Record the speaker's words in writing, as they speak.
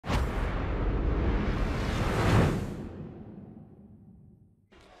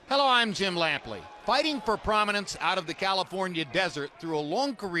Hello, I'm Jim Lampley. Fighting for prominence out of the California desert through a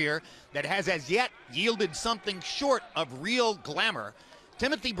long career that has as yet yielded something short of real glamour,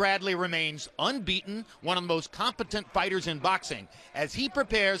 Timothy Bradley remains unbeaten, one of the most competent fighters in boxing, as he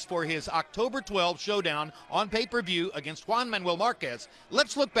prepares for his October 12 showdown on pay-per-view against Juan Manuel Marquez.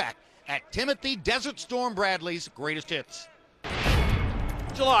 Let's look back at Timothy Desert Storm Bradley's greatest hits.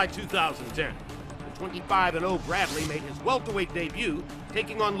 July 2010. The 25-0 Bradley made his welterweight debut,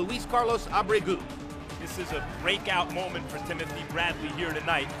 taking on Luis Carlos Abregu. This is a breakout moment for Timothy Bradley here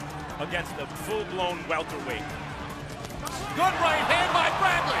tonight against a full-blown welterweight. Good right hand by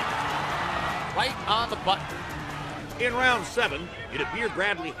Bradley. Right on the button. In round 7, it appeared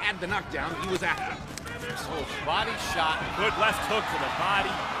Bradley had the knockdown he was after. Oh, body shot. Good left hook to the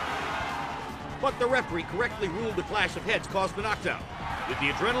body. But the referee correctly ruled the clash of heads caused the knockdown. With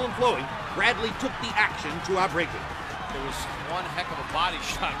the adrenaline flowing, Bradley took the action to Abregu. There was one heck of a body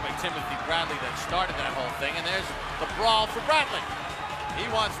shot by Timothy Bradley that started that whole thing, and there's the brawl for Bradley. He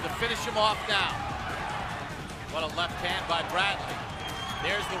wants to finish him off now. What a left hand by Bradley.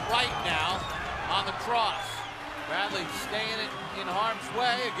 There's the right now on the cross. Bradley staying in harm's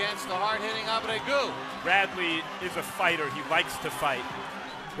way against the hard-hitting Abregu. Bradley is a fighter. He likes to fight.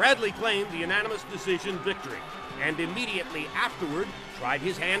 Bradley claimed the unanimous decision victory, and immediately afterward tried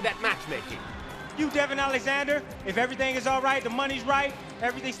his hand at matchmaking. You, Devin Alexander, if everything is all right, the money's right,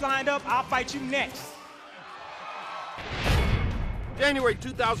 everything's lined up, I'll fight you next. January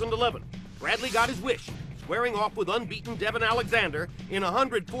 2011, Bradley got his wish, squaring off with unbeaten Devin Alexander in a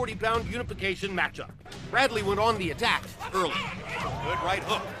 140-pound unification matchup. Bradley went on the attack early. Good right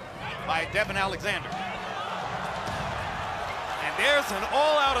hook by Devin Alexander. And there's an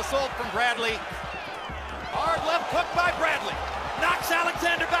all-out assault from Bradley. Hard left hook by Bradley. Knocks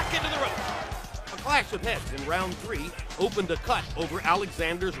Alexander back into the ropes. A clash of heads in round 3 opened a cut over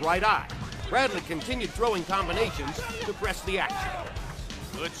Alexander's right eye. Bradley continued throwing combinations to press the action.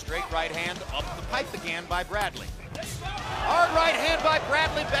 Good straight right hand up the pipe again by Bradley. Hard right hand by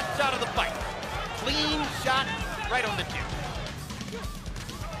Bradley, best shot of the fight. Clean shot right on the chin.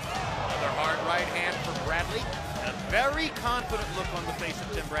 Another hard right hand for Bradley. And a very confident look on the face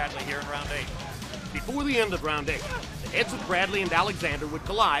of Tim Bradley here in round 8. Before the end of round 8, the heads of Bradley and Alexander would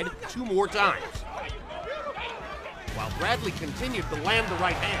collide 2 more times. While Bradley continued to land the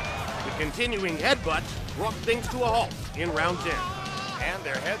right hand, the continuing headbutts brought things to a halt in round 10. And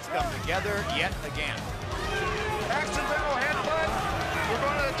their heads come together yet again. Accidental headbutt. We're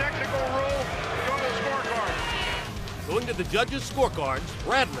going to the technical rule. We're going to the scorecard. Going to the judges' scorecards,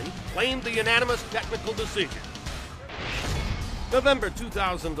 Bradley claimed the unanimous technical decision. November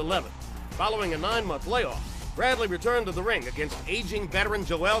 2011. Following a 9-month layoff, Bradley returned to the ring against aging veteran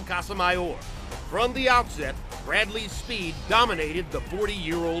Joel Casamayor. From the outset, Bradley's speed dominated the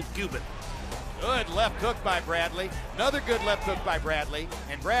 40-year-old Cuban. Good left hook by Bradley. Another good left hook by Bradley.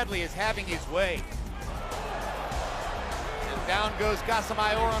 And Bradley is having his way. And down goes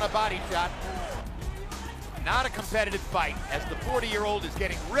Casamayor on a body shot. Not a competitive fight as the 40-year-old is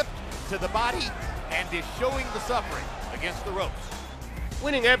getting ripped to the body and is showing the suffering against the ropes.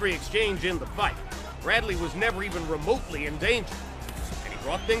 Winning every exchange in the fight, Bradley was never even remotely in danger. And he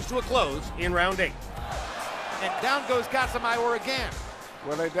brought things to a close in round 8. And down goes Casamayor again.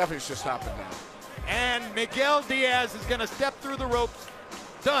 Well, they definitely should stop it now. And Miguel Diaz is going to step through the ropes.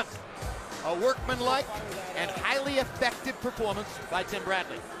 Done. A workmanlike and highly effective performance by Tim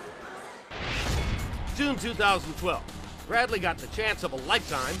Bradley. June 2012, Bradley got the chance of a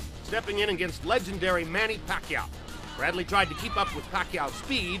lifetime, stepping in against legendary Manny Pacquiao. Bradley tried to keep up with Pacquiao's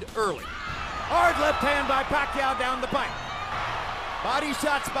speed early. Hard left hand by Pacquiao down the pipe. Body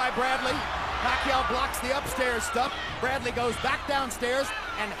shots by Bradley. Pacquiao blocks the upstairs stuff. Bradley goes back downstairs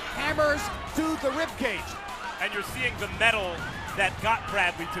and hammers to the ribcage. And you're seeing the metal that got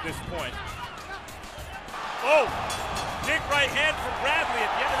Bradley to this point. Oh, big right hand from Bradley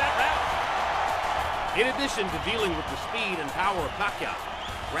at the end of that round. In addition to dealing with the speed and power of Pacquiao,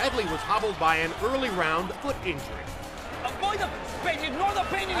 Bradley was hobbled by an early round foot injury. Avoid the pain, ignore the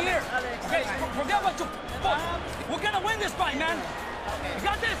pain in here. Okay, forget what you... We're gonna win this fight, man. You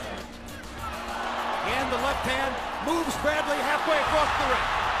got this? And the left hand moves Bradley halfway across the ring.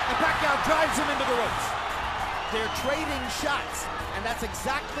 And Pacquiao drives him into the ropes. They're trading shots, and that's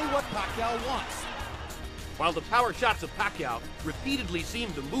exactly what Pacquiao wants. While the power shots of Pacquiao repeatedly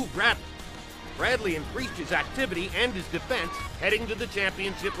seemed to move Bradley, Bradley increased his activity and his defense heading to the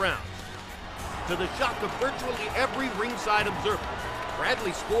championship rounds. To the shock of virtually every ringside observer,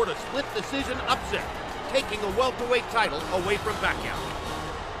 Bradley scored a split decision upset, taking a welterweight title away from Pacquiao.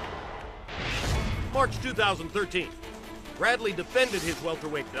 March 2013. Bradley defended his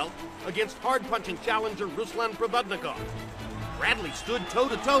welterweight belt against hard-punching challenger Ruslan Probudnikov. Bradley stood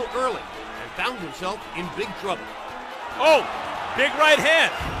toe-to-toe early and found himself in big trouble. Oh, big right hand.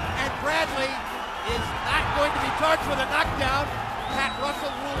 And Bradley is not going to be charged with a knockdown. Pat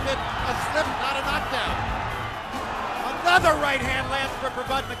Russell ruled it a slip, not a knockdown. Another right hand lands for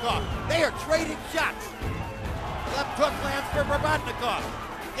Probudnikov. They are trading shots. Left hook lands for Probudnikov.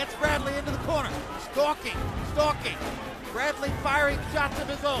 Gets Bradley into the corner. Stalking. Bradley firing shots of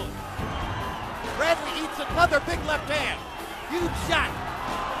his own. Bradley eats another big left hand. Huge shot.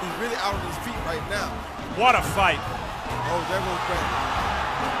 He's really out on his feet right now. What a fight. Oh, there goes Bradley.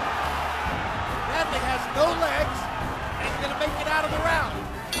 Bradley has no legs and he's going to make it out of the round.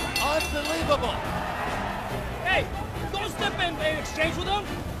 Unbelievable. Hey, don't step in exchange with him.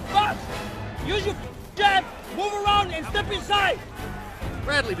 But use your jab, move around, and step inside.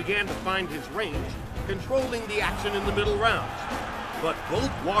 Bradley began to find his range, controlling the action in the middle rounds. But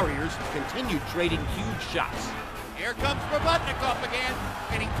both warriors continued trading huge shots. Here comes Probudnikov again,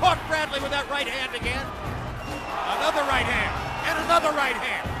 and he caught Bradley with that right hand again. Another right hand, and another right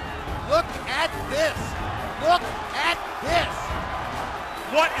hand. Look at this. Look at this.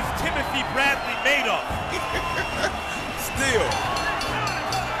 What is Timothy Bradley made of? Still.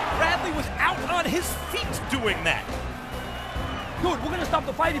 Bradley was out on his feet doing that. Dude, we're gonna stop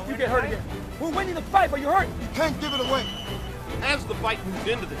the fight if you get hurt again. We're winning the fight, but you're hurt. You can't give it away. As the fight moved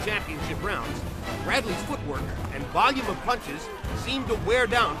into the championship rounds, Bradley's footwork and volume of punches seemed to wear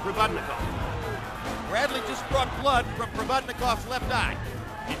down Probudnikov. Bradley just brought blood from Probudnikov's left eye.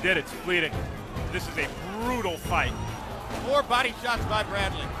 He did, it's bleeding. This is a brutal fight. More body shots by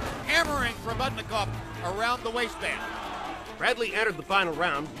Bradley, hammering Probudnikov around the waistband. Bradley entered the final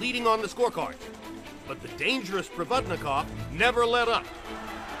round leading on the scorecard. But the dangerous Probudnikov never let up.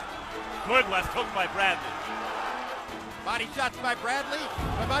 Good left hook by Bradley. Body shots by Bradley.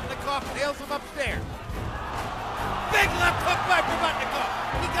 Probudnikov nails him upstairs. Big left hook by Probudnikov.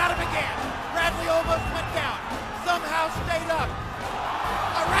 He got him again. Bradley almost went down. Somehow stayed up.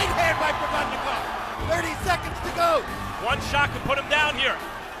 A right hand by Probudnikov. 30 seconds to go. One shot could put him down here.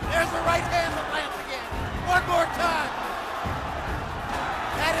 There's a right hand that lands again. One more time.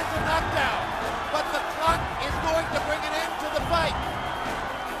 That is a knockdown. But the clock is going to bring an end to the fight.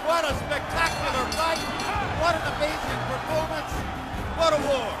 What a spectacular fight. What an amazing performance. What a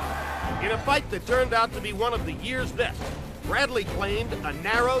war. In a fight that turned out to be one of the year's best, Bradley claimed a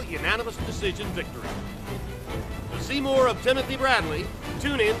narrow, unanimous decision victory. To see more of Timothy Bradley,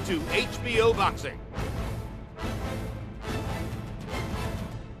 tune in to HBO Boxing.